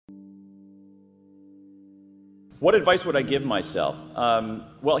What advice would I give myself?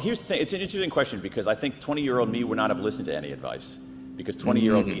 Well, here's the thing. It's an interesting question because I think 20-year-old me would not have listened to any advice because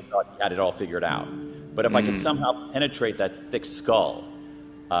 20-year-old me thought he had it all figured out. But if I could somehow penetrate that thick skull,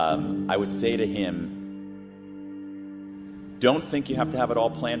 I would say to him, don't think you have to have it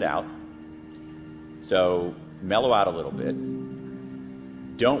all planned out. So mellow out a little bit.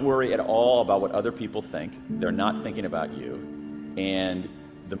 Don't worry at all about what other people think. They're not thinking about you. And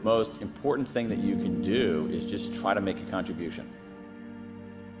the most important thing that you can do is just try to make a contribution.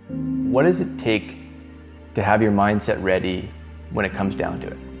 What does it take to have your mindset ready when it comes down to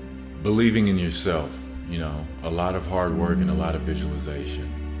it? Believing in yourself, a lot of hard work and a lot of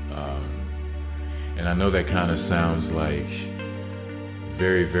visualization. And I know that kind of sounds like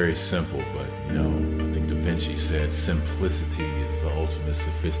very, very simple, but I think Da Vinci said simplicity is the ultimate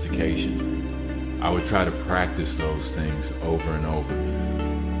sophistication. I would try to practice those things over and over.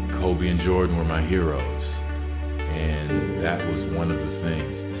 Kobe and Jordan were my heroes, and that was one of the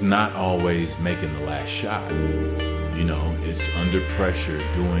things. It's not always making the last shot. It's under pressure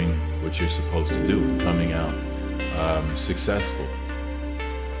doing what you're supposed to do and coming out successful.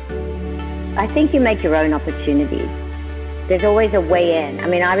 I think you make your own opportunities. There's always a way in. I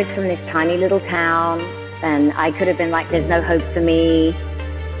mean, I was from this tiny little town, and I could have been like, there's no hope for me.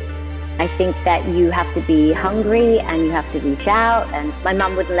 I think that you have to be hungry and you have to reach out. And my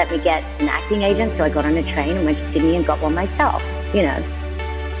mum wouldn't let me get an acting agent, so I got on a train and went to Sydney and got one myself,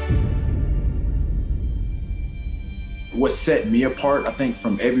 What set me apart, I think,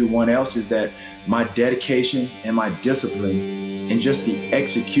 from everyone else is that my dedication and my discipline and just the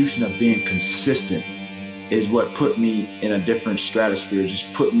execution of being consistent is what put me in a different stratosphere,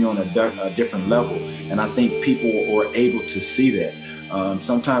 just put me on a different level. And I think people were able to see that.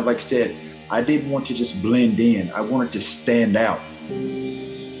 Sometimes, like I said, I didn't want to just blend in. I wanted to stand out.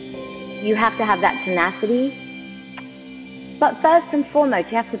 You have to have that tenacity. But first and foremost,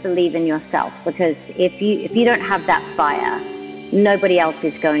 you have to believe in yourself, because if you don't have that fire, nobody else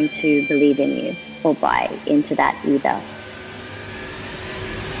is going to believe in you or buy into that either.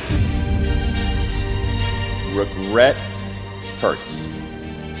 Regret hurts.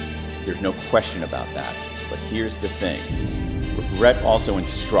 There's no question about that. But here's the thing. Regret also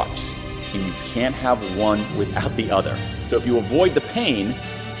instructs, and you can't have one without the other. So if you avoid the pain,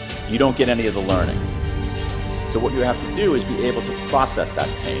 you don't get any of the learning. So what you have to do is be able to process that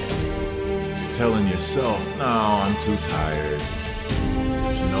pain. Telling yourself, no, I'm too tired.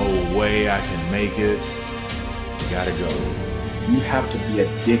 There's no way I can make it. You gotta go. You have to be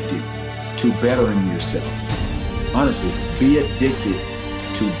addicted to bettering yourself. Honestly, be addicted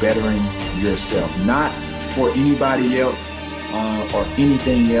to bettering yourself. Not for anybody else or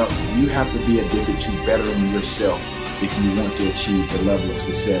anything else. You have to be addicted to bettering yourself if you want to achieve the level of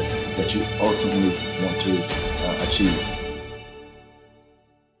success that you ultimately want to achieve.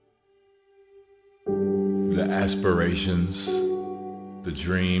 The aspirations, the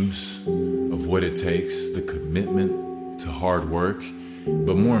dreams of what it takes, the commitment to hard work,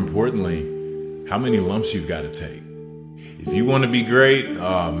 but more importantly, how many lumps you've got to take. If you want to be great,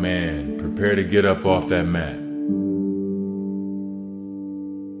 oh man, prepare to get up off that mat.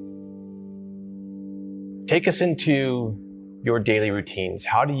 Take us into your daily routines.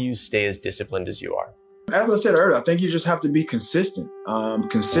 How do you stay as disciplined as you are? As I said earlier, I think you just have to be consistent.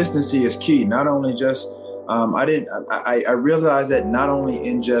 Consistency is key. Not only just, I realized that not only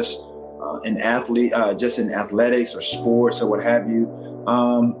in just an athlete, just in athletics or sports or what have you,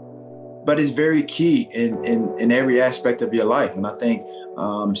 but it's very key in every aspect of your life. And I think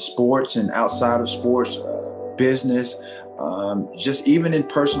sports and outside of sports, business, just even in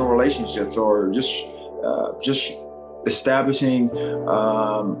personal relationships or just establishing,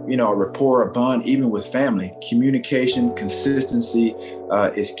 a rapport, a bond, even with family. Communication, consistency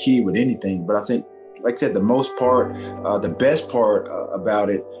is key with anything. But I think, like I said, the best part about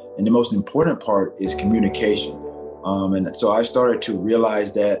it and the most important part is communication. And so I started to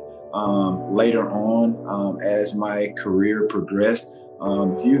realize that later on, as my career progressed,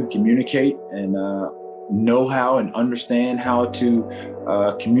 if you communicate and know how and understand how to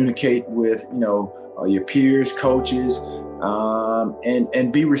communicate with, your peers, coaches,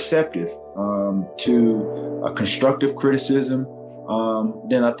 and be receptive to constructive criticism,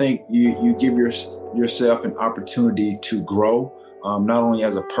 then I think you give yourself an opportunity to grow, not only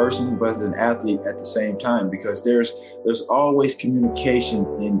as a person, but as an athlete at the same time, because there's always communication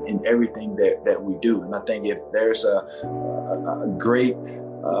in everything that we do. And I think if there's a great,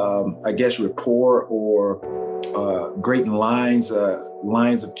 rapport or great lines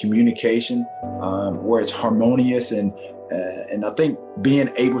of communication where it's harmonious, and I think being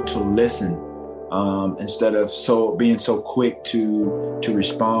able to listen instead of being so quick to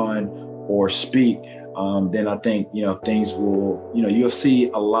respond or speak, then I think, things will, you'll see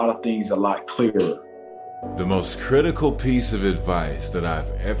a lot of things a lot clearer. The most critical piece of advice that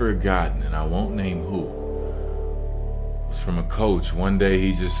I've ever gotten, and I won't name who, was from a coach. One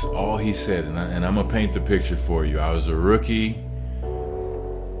day all he said, and I'm gonna paint the picture for you. I was a rookie.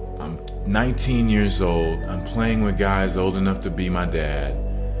 I'm 19 years old. I'm playing with guys old enough to be my dad.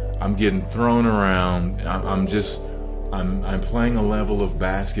 I'm getting thrown around. I'm playing a level of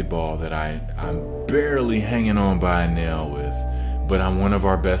basketball that I'm barely hanging on by a nail with, but I'm one of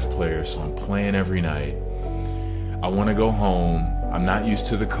our best players, so I'm playing every night. I want to go home. I'm not used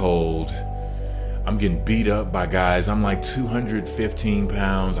to the cold. I'm getting beat up by guys. I'm like 215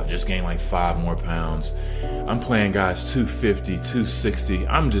 pounds. I just gained like 5 more pounds. I'm playing guys 250, 260.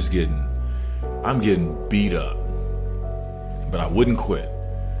 I'm getting beat up. But I wouldn't quit.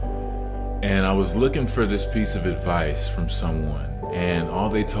 And I was looking for this piece of advice from someone. And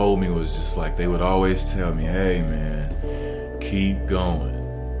all they told me was just like, they would always tell me, hey man, keep going.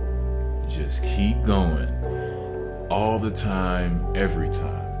 Just keep going. All the time, every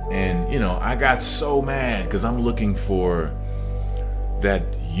time. And, I got so mad because I'm looking for that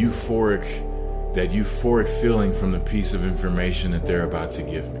euphoric feeling from the piece of information that they're about to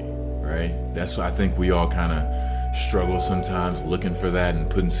give me, right? That's what I think we all kind of struggle sometimes, looking for that and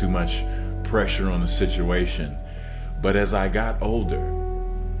putting too much pressure on the situation. But as I got older,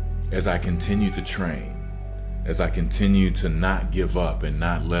 as I continued to train, as I continued to not give up and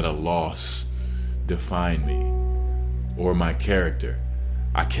not let a loss define me or my character,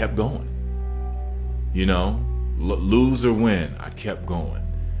 I kept going. Lose or win, I kept going.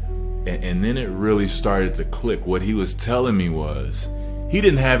 And then it really started to click. What he was telling me was, he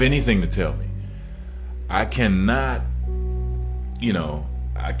didn't have anything to tell me. I cannot,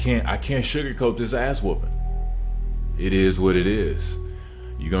 I can't sugarcoat this ass whooping. It is what it is.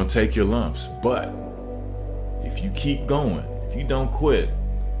 You're going to take your lumps. But if you keep going, if you don't quit,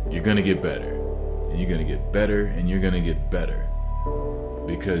 you're going to get better. And you're going to get better, and you're going to get better.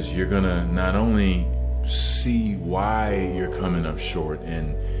 Because you're going to not only see why you're coming up short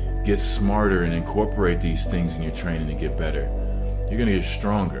and get smarter and incorporate these things in your training to get better, you're going to get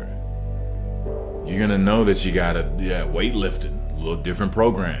stronger. You're going to know that you got to, weightlifting, a little different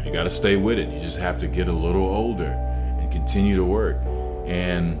program. You got to stay with it. You just have to get a little older and continue to work.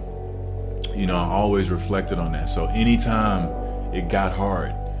 And, I always reflected on that. So anytime it got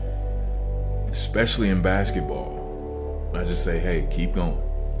hard, especially in basketball, I just say, hey, keep going,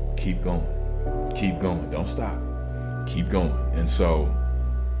 keep going, keep going. Don't stop. Keep going. And so,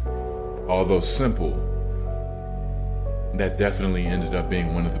 although simple, that definitely ended up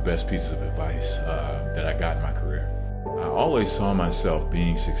being one of the best pieces of advice that I got in my career. I always saw myself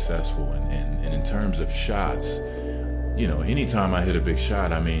being successful, and in terms of shots, anytime I hit a big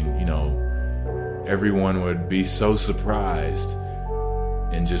shot, everyone would be so surprised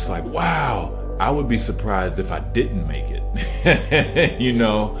and just like, wow. I would be surprised if I didn't make it.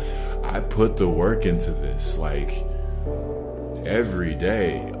 I put the work into this like every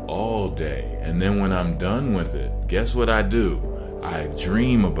day, all day. And then when I'm done with it, guess what I do? I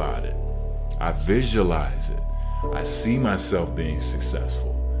dream about it. I visualize it. I see myself being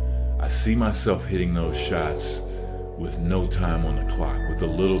successful. I see myself hitting those shots with no time on the clock, with a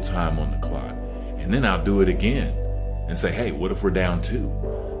little time on the clock. And then I'll do it again and say, hey, what if we're down 2?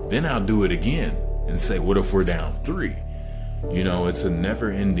 Then I'll do it again and say, what if we're down 3? It's a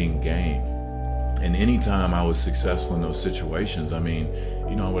never-ending game. And anytime I was successful in those situations, I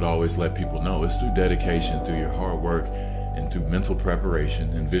would always let people know it's through dedication, through your hard work, and through mental preparation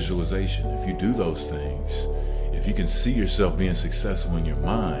and visualization. If you do those things, if you can see yourself being successful in your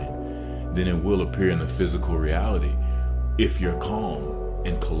mind, then it will appear in the physical reality if you're calm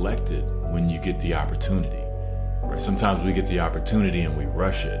and collected when you get the opportunity. Right? Sometimes we get the opportunity and we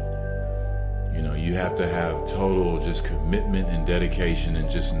rush it. You have to have total just commitment and dedication, and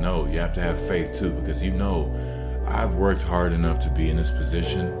just know you have to have faith too, because I've worked hard enough to be in this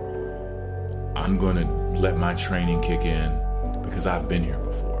position. I'm going to let my training kick in because I've been here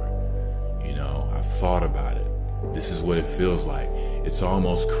before. I've thought about it. This is what it feels like. It's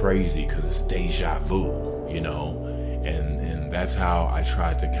almost crazy because it's deja vu, and that's how I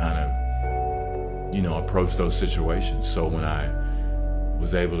tried to kind of approach those situations. So when I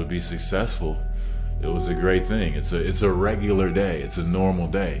was able to be successful, it was a great thing. It's a regular day. It's a normal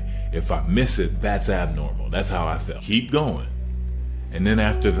day. If I miss it, that's abnormal. That's how I felt. Keep going. And then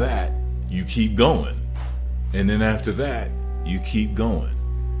after that, you keep going. And then after that, you keep going.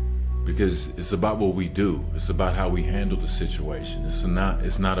 Because it's about what we do. It's about how we handle the situation. It's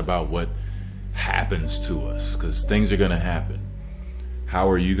not about what happens to us, because things are going to happen. How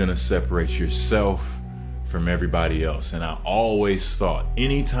are you going to separate yourself from everybody else? And I always thought,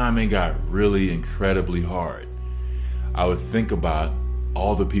 anytime it got really incredibly hard, I would think about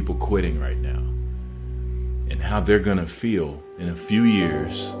all the people quitting right now and how they're going to feel in a few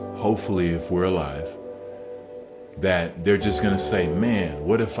years, hopefully if we're alive, that they're just going to say, man,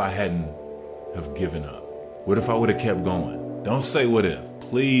 what if I hadn't have given up? What if I would have kept going? Don't say what if.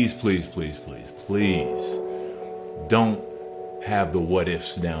 Please, please, please, please, please don't have the what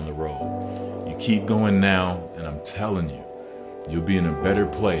ifs down the road. You keep going now, and I'm telling you, you'll be in a better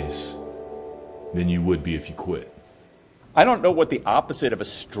place than you would be if you quit. I don't know what the opposite of a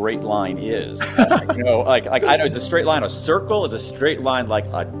straight line is. You know, like I know, is a straight line a circle? Is a straight line like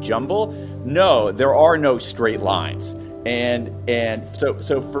a jumble? No, there are no straight lines. And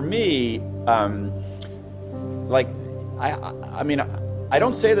so for me, like I mean, I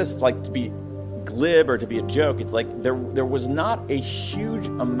don't say this like to be glib or to be a joke. It's like there was not a huge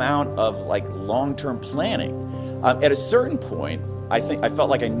amount of like long-term planning. At a certain point, I felt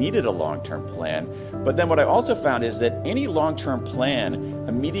like I needed a long-term plan. But then what I also found is that any long-term plan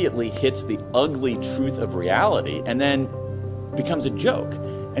immediately hits the ugly truth of reality and then becomes a joke.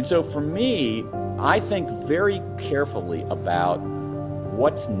 And so for me, I think very carefully about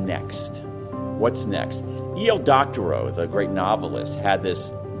what's next. What's next? E.L. Doctorow, the great novelist, had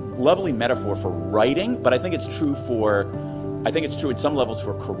this lovely metaphor for writing, but I think it's true at some levels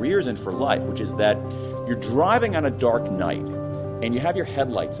for careers and for life, which is that you're driving on a dark night and you have your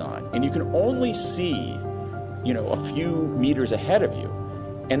headlights on and you can only see, you know, a few meters ahead of you.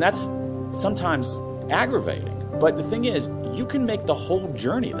 And that's sometimes aggravating. But the thing is, you can make the whole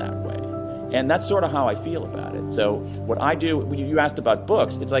journey that way. And that's sort of how I feel about it. So what I do, when you asked about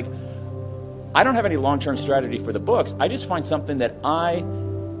books, it's like, I don't have any long-term strategy for the books. I just find something that I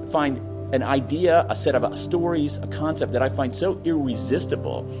find an idea, a set of stories, a concept that I find so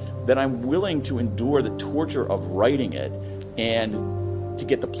irresistible that I'm willing to endure the torture of writing it and to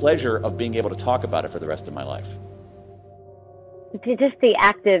get the pleasure of being able to talk about it for the rest of my life. Just the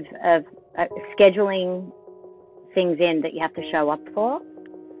act of scheduling things in that you have to show up for.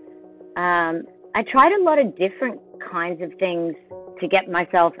 I tried a lot of different kinds of things to get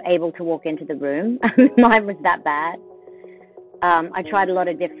myself able to walk into the room. Mine was that bad. I tried a lot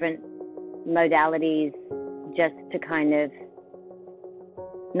of different modalities just to kind of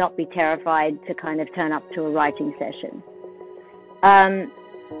not be terrified to kind of turn up to a writing session.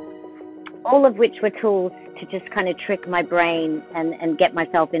 All of which were tools to just kind of trick my brain and get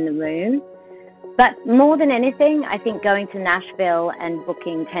myself in the room. But more than anything, I think going to Nashville and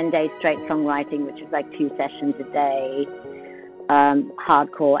booking 10 days straight songwriting, which was like 2 sessions a day,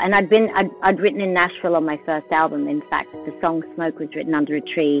 hardcore. And I'd written in Nashville on my first album. In fact, the song Smoke was written under a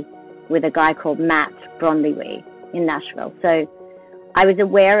tree with a guy called Matt Bromley in Nashville. So I was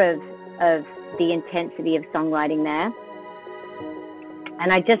aware of the intensity of songwriting there.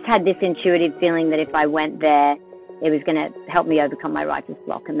 And I just had this intuitive feeling that if I went there, it was going to help me overcome my writer's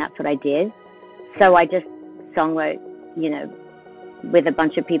block. And that's what I did. So I just songwrote, you know, with a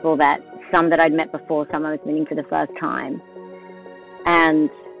bunch of people some that I'd met before, some I was meeting for the first time. And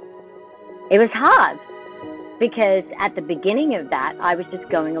it was hard because at the beginning of that, I was just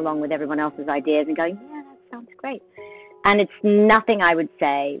going along with everyone else's ideas and going, yeah, that sounds great. And it's nothing I would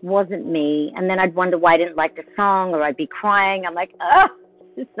say, wasn't me. And then I'd wonder why I didn't like the song, or I'd be crying. I'm like, oh,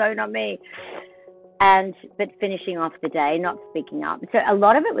 this is so not me. But finishing off the day, not speaking up. So a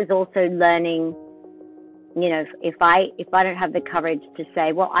lot of it was also learning, you know, if I don't have the courage to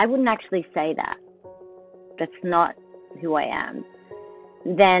say, well, I wouldn't actually say that. That's not who I am.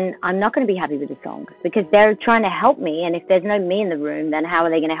 Then I'm not going to be happy with the song because they're trying to help me. And if there's no me in the room, then how are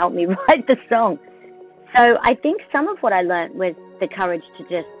they going to help me write the song? So I think some of what I learned was the courage to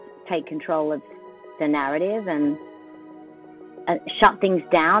just take control of the narrative and shut things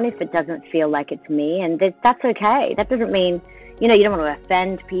down if it doesn't feel like it's me. And that's okay. That doesn't mean, you know, you don't want to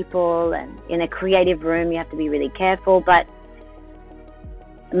offend people. And in a creative room, you have to be really careful. But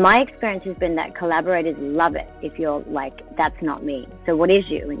my experience has been that collaborators love it if you're like, that's not me. So what is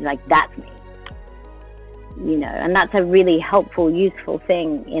you? And you're like, that's me. You know, and that's a really helpful, useful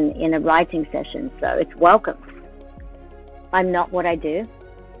thing in a writing session. So it's welcome. I'm not what I do.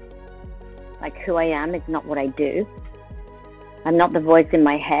 Like, who I am is not what I do. I'm not the voice in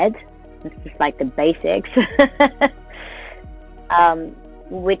my head. It's just like the basics.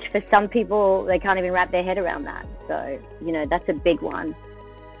 Which for some people, they can't even wrap their head around that. So, you know, that's a big one.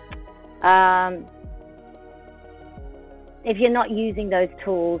 If you're not using those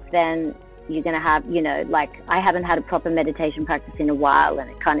tools, then you're going to have, you know, like I haven't had a proper meditation practice in a while, and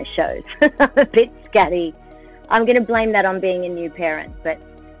it kind of shows. I'm a bit scatty. I'm going to blame that on being a new parent. But,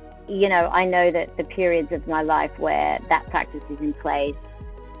 you know, I know that the periods of my life where that practice is in place,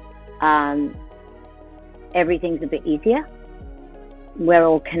 everything's a bit easier. We're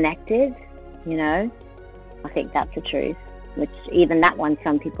all connected, you know. I think that's the truth, which even that one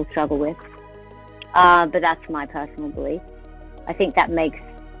some people struggle with. But that's my personal belief. I think that makes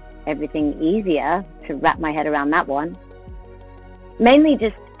everything easier to wrap my head around that one. Mainly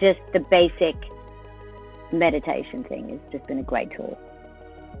just the basic meditation thing has just been a great tool.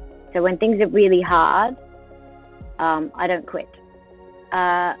 So when things are really hard, I don't quit.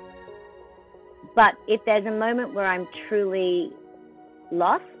 But if there's a moment where I'm truly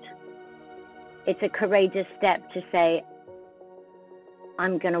lost, it's a courageous step to say,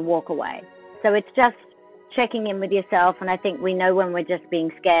 I'm going to walk away. So it's just checking in with yourself. And I think we know when we're just being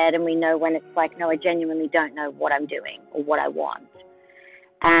scared, and we know when it's like, no, I genuinely don't know what I'm doing or what I want.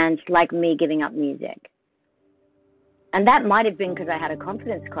 And like me giving up music. And that might have been because I had a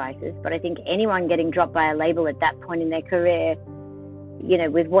confidence crisis, but I think anyone getting dropped by a label at that point in their career, you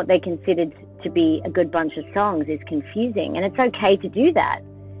know, with what they considered to be a good bunch of songs is confusing. And it's okay to do that,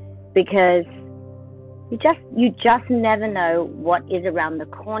 because you just never know what is around the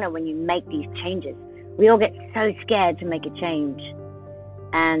corner when you make these changes. We all get so scared to make a change.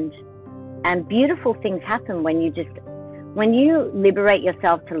 And beautiful things happen when you liberate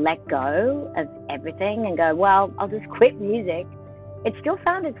yourself to let go of everything and go, well, I'll just quit music. It still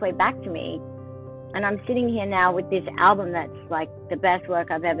found its way back to me. And I'm sitting here now with this album that's like the best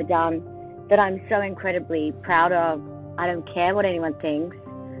work I've ever done, that I'm so incredibly proud of. I don't care what anyone thinks.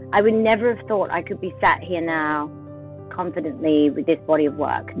 I would never have thought I could be sat here now confidently with this body of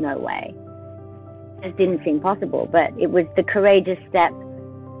work. No way. It didn't seem possible, but it was the courageous step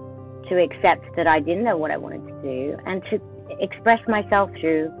to accept that I didn't know what I wanted to do, and to express myself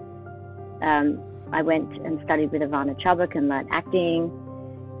through, I went and studied with Ivana Chubbuck and learned acting.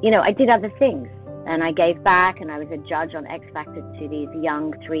 You know, I did other things, and I gave back, and I was a judge on X Factor to these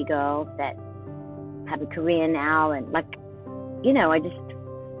young 3 girls that have a career now, and like, you know, it's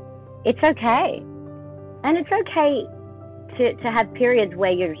okay. And it's okay to have periods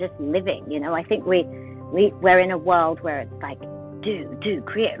where you're just living, you know. I think we're in a world where it's like, do,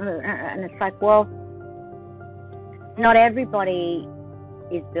 create, and it's like, well, not everybody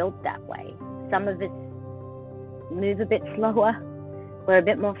is built that way. Some of us move a bit slower. We're a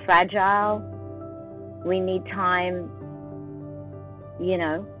bit more fragile. We need time, you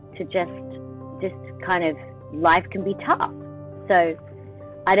know, to just kind of, life can be tough. So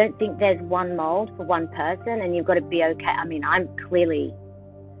I don't think there's one mold for one person, and you've got to be okay. I mean, I'm clearly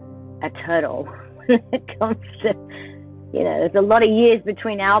a turtle when it comes to, you know, there's a lot of years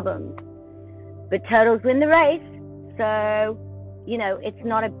between albums, but turtles win the race. So, you know, it's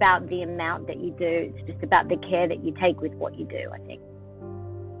not about the amount that you do. It's just about the care that you take with what you do, I think.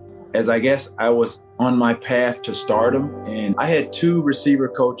 As I guess I was on my path to stardom, and I had 3 receiver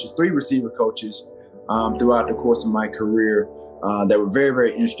coaches throughout the course of my career that were very,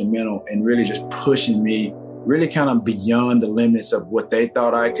 very instrumental in really just pushing me really kind of beyond the limits of what they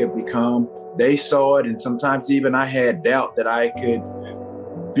thought I could become. They saw it, and sometimes even I had doubt that I could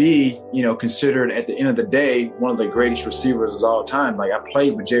be, you know, considered at the end of the day one of the greatest receivers of all time. Like, I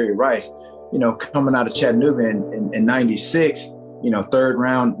played with Jerry Rice, you know, coming out of Chattanooga in 96, you know, 3rd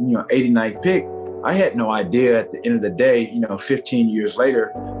round, you know, 89th pick. I had no idea at the end of the day, you know, 15 years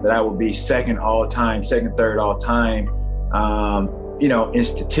later, that I would be 2nd all time, 2nd, 3rd all time, you know, in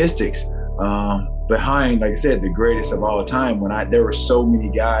statistics, behind, like I said, the greatest of all time. There were so many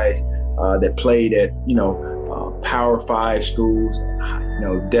guys that played at, you know, Power 5 schools, you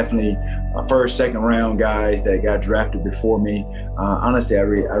know, definitely 1st, 2nd round guys that got drafted before me. Honestly, I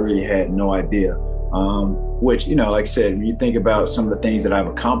really had no idea. Which, you know, like I said, when you think about some of the things that I've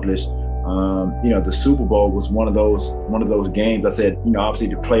accomplished, you know, the Super Bowl was one of those games. I said, you know, obviously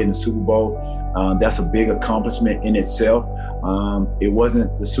to play in the Super Bowl, that's a big accomplishment in itself. It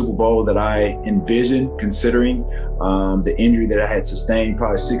wasn't the Super Bowl that I envisioned, considering the injury that I had sustained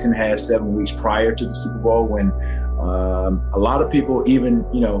probably 6.5, 7 weeks prior to the Super Bowl, when a lot of people, even,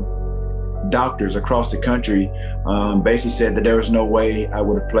 you know, doctors across the country, basically said that there was no way I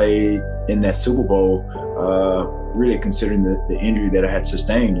would have played in that Super Bowl, really considering the injury that I had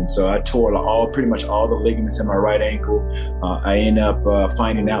sustained. And so I tore pretty much all the ligaments in my right ankle. I ended up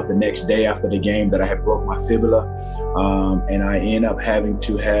finding out the next day after the game that I had broke my fibula. And I ended up having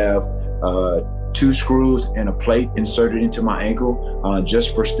to have 2 screws and a plate inserted into my ankle,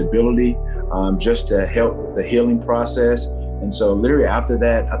 just for stability, just to help the healing process. And so literally after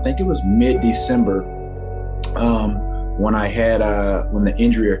that, I think it was mid-December when when the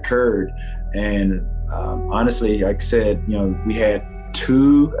injury occurred. And honestly, like I said, we had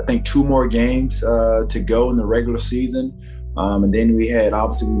two more games to go in the regular season. And then we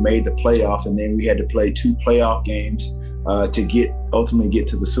made the playoffs, and then we had to play 2 playoff games to ultimately get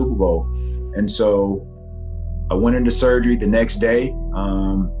to the Super Bowl. And so I went into surgery the next day.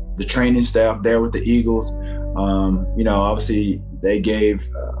 The training staff there with the Eagles, obviously they gave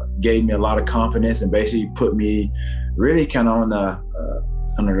me a lot of confidence and basically put me really kind of on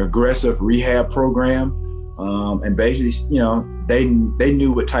an aggressive rehab program. And basically, they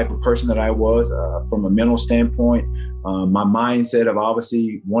knew what type of person that I was from a mental standpoint. My mindset of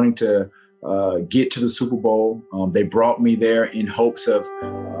obviously wanting to get to the Super Bowl. They brought me there in hopes of,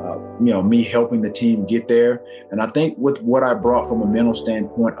 me helping the team get there. And I think with what I brought from a mental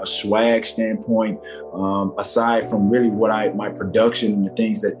standpoint, a swag standpoint, aside from really my production and the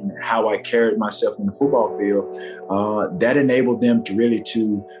things how I carried myself in the football field, that enabled them to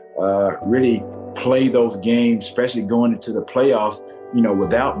really play those games, especially going into the playoffs,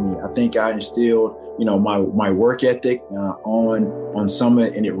 without me. I think I instilled, my work ethic on some of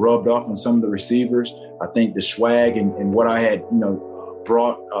it, and it rubbed off on some of the receivers. I think the swag and what I had,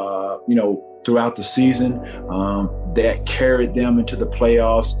 brought, throughout the season, that carried them into the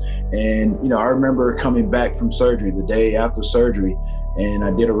playoffs. And, I remember coming back from surgery, the day after surgery, and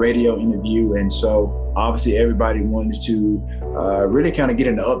I did a radio interview. And so obviously everybody wanted to really kind of get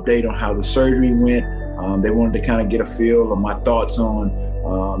an update on how the surgery went. They wanted to kind of get a feel of my thoughts on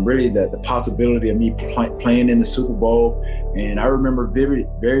really the possibility of me playing in the Super Bowl. And I remember very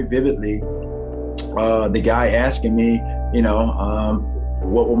vividly the guy asking me,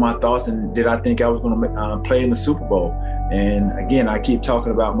 what were my thoughts, and did I think I was going to play in the Super Bowl? And again, I keep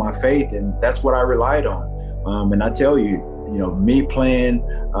talking about my faith, and that's what I relied on. And I tell you, me playing,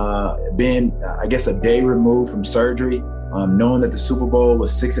 being, I guess, a day removed from surgery, knowing that the Super Bowl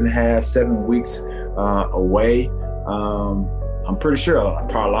was 6.5, 7 weeks away, I'm pretty sure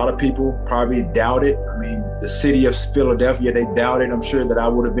a lot of people probably doubted. I mean, the city of Philadelphia, they doubted, I'm sure, that I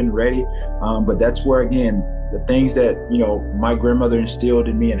would have been ready. But that's where, again, the things that, my grandmother instilled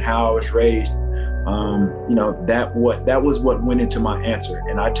in me and how I was raised, that was what went into my answer.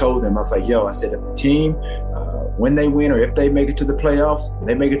 And I told them, I was like, I said, if the team, when they win or if they make it to the playoffs,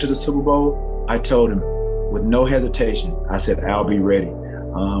 they make it to the Super Bowl, I told them with no hesitation, I said, I'll be ready.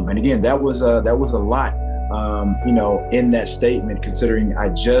 And again, that was a lot. In that statement, considering I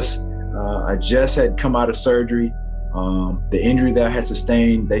just had come out of surgery, the injury that I had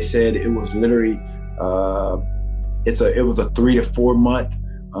sustained, they said it was literally, it was a 3 to 4 month,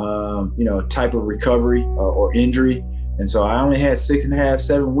 type of recovery or injury. And so I only had 6.5,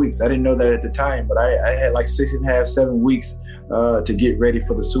 7 weeks. I didn't know that at the time, but I had like 6.5, 7 weeks to get ready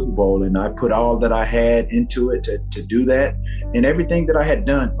for the Super Bowl. And I put all that I had into it to do that. And everything that I had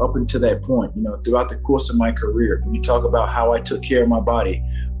done up until that point, throughout the course of my career, when you talk about how I took care of my body,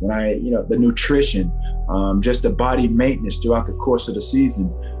 when the nutrition, just the body maintenance throughout the course of the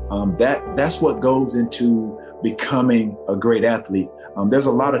season, that's what goes into becoming a great athlete. There's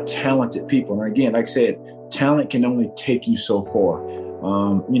a lot of talented people. And again, like I said, talent can only take you so far.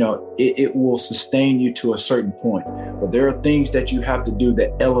 It will sustain you to a certain point, but there are things that you have to do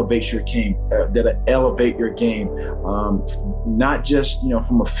that elevate your game, not just,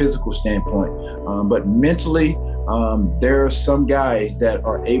 from a physical standpoint, but mentally. There are some guys that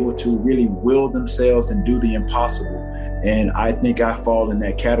are able to really will themselves and do the impossible. And I think I fall in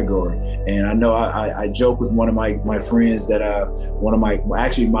that category. And I know I joke with one of my friends that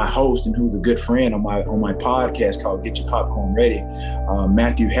my host, and who's a good friend on my podcast called Get Your Popcorn Ready,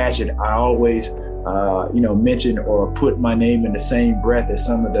 Matthew Hatchett. I always mention or put my name in the same breath as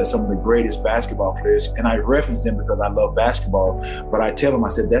some of the greatest basketball players. And I reference them because I love basketball. But I tell them, I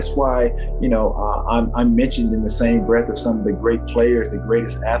said, that's why, I'm mentioned in the same breath of some of the great players, the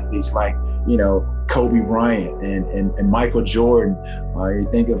greatest athletes like, Kobe Bryant and Michael Jordan. You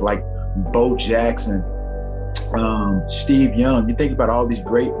think of like Bo Jackson, Steve Young. You think about all these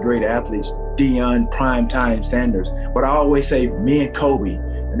great athletes, Deion Primetime Sanders. But I always say me and Kobe.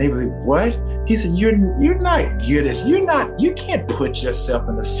 And they was like, what? He said, you're not good as, you can't put yourself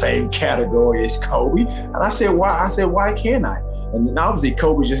in the same category as Kobe. And I said, why? I said, why can't I? And then obviously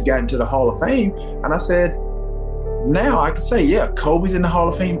Kobe just got into the Hall of Fame. And I said, now I can say, yeah, Kobe's in the Hall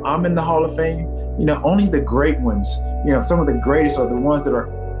of Fame. I'm in the Hall of Fame. Only the great ones, some of the greatest are the ones that are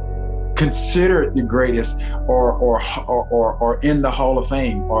considered the greatest or in the Hall of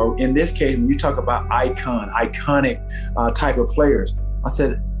Fame. Or in this case, when you talk about iconic type of players, I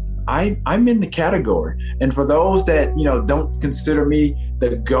said, I'm in the category. And for those that, don't consider me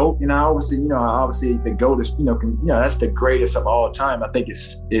the GOAT, obviously the GOAT is, that's the greatest of all time. I think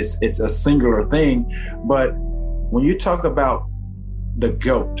it's a singular thing. But when you talk about the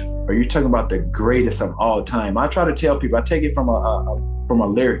GOAT, or you're talking about the greatest of all time, I try to tell people, I take it from a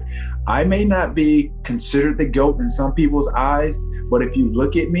lyric. I may not be considered the GOAT in some people's eyes, but if you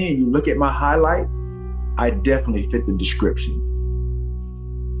look at me and you look at my highlight, I definitely fit the description.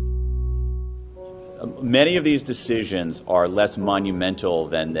 Many of these decisions are less monumental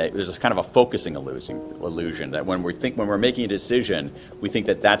than that. There's kind of a focusing illusion that when we're making a decision, we think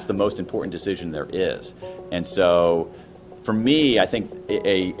that that's the most important decision there is. And so for me, I think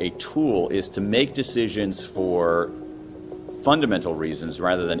a tool is to make decisions for fundamental reasons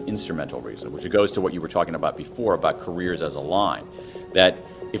rather than instrumental reasons, which goes to what you were talking about before about careers as a line. That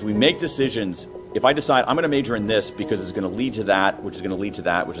if we make decisions, if I decide I'm going to major in this because it's going to lead to that, which is going to lead to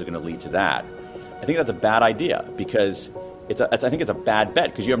that, which is going to lead to that, I think that's a bad idea because I think it's a bad bet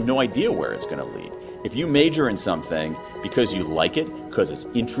because you have no idea where it's going to lead. If you major in something because you like it, because it's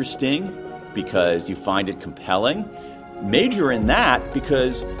interesting, because you find it compelling, major in that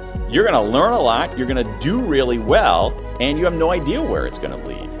because you're going to learn a lot, you're going to do really well, and you have no idea where it's going to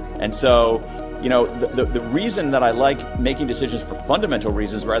lead. And so, the reason that I like making decisions for fundamental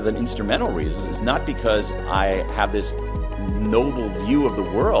reasons rather than instrumental reasons is not because I have this noble view of the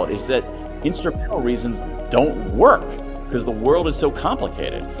world. It's that instrumental reasons don't work because the world is so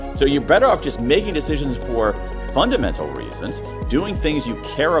complicated. So you're better off just making decisions for fundamental reasons, doing things you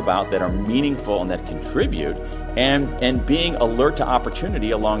care about that are meaningful and that contribute, and being alert to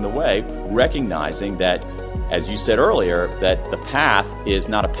opportunity along the way, recognizing that, as you said earlier, that the path is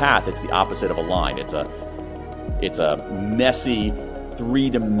not a path, it's the opposite of a line. It's a messy,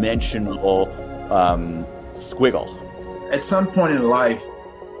 three-dimensional squiggle. At some point in life,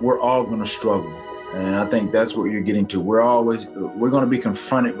 we're all going to struggle. And I think that's what you're getting to. We're going to be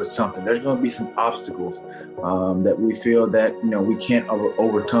confronted with something. There's going to be some obstacles that we feel that, we can't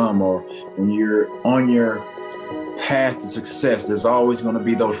overcome. Or when you're on your path to success, there's always going to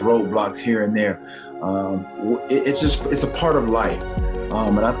be those roadblocks here and there. It's a part of life.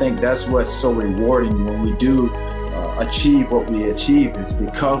 And I think that's what's so rewarding when we do achieve what we achieve is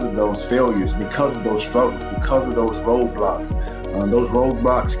because of those failures, because of those struggles, because of those roadblocks. Those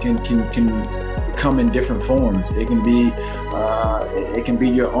roadblocks can come in different forms. It can be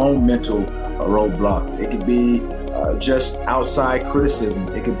your own mental roadblocks. It could be just outside criticism.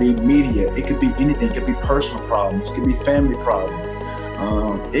 It could be media. It could be anything. It could be personal problems. It could be family problems.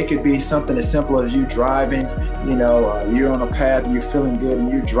 It could be something as simple as you driving, you're on a path and you're feeling good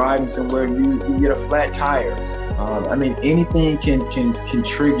and you're driving somewhere and you get a flat tire. Anything can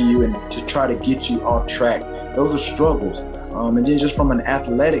trigger you and to try to get you off track. Those are struggles. And then just from an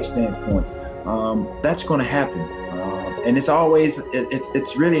athletic standpoint, that's going to happen. And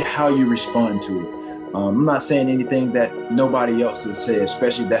it's really how you respond to it. I'm not saying anything that nobody else has said,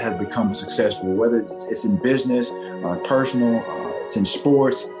 especially that has become successful, whether it's in business, personal, it's in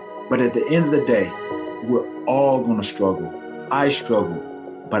sports. But at the end of the day, we're all going to struggle. I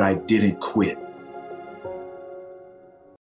struggled, but I didn't quit.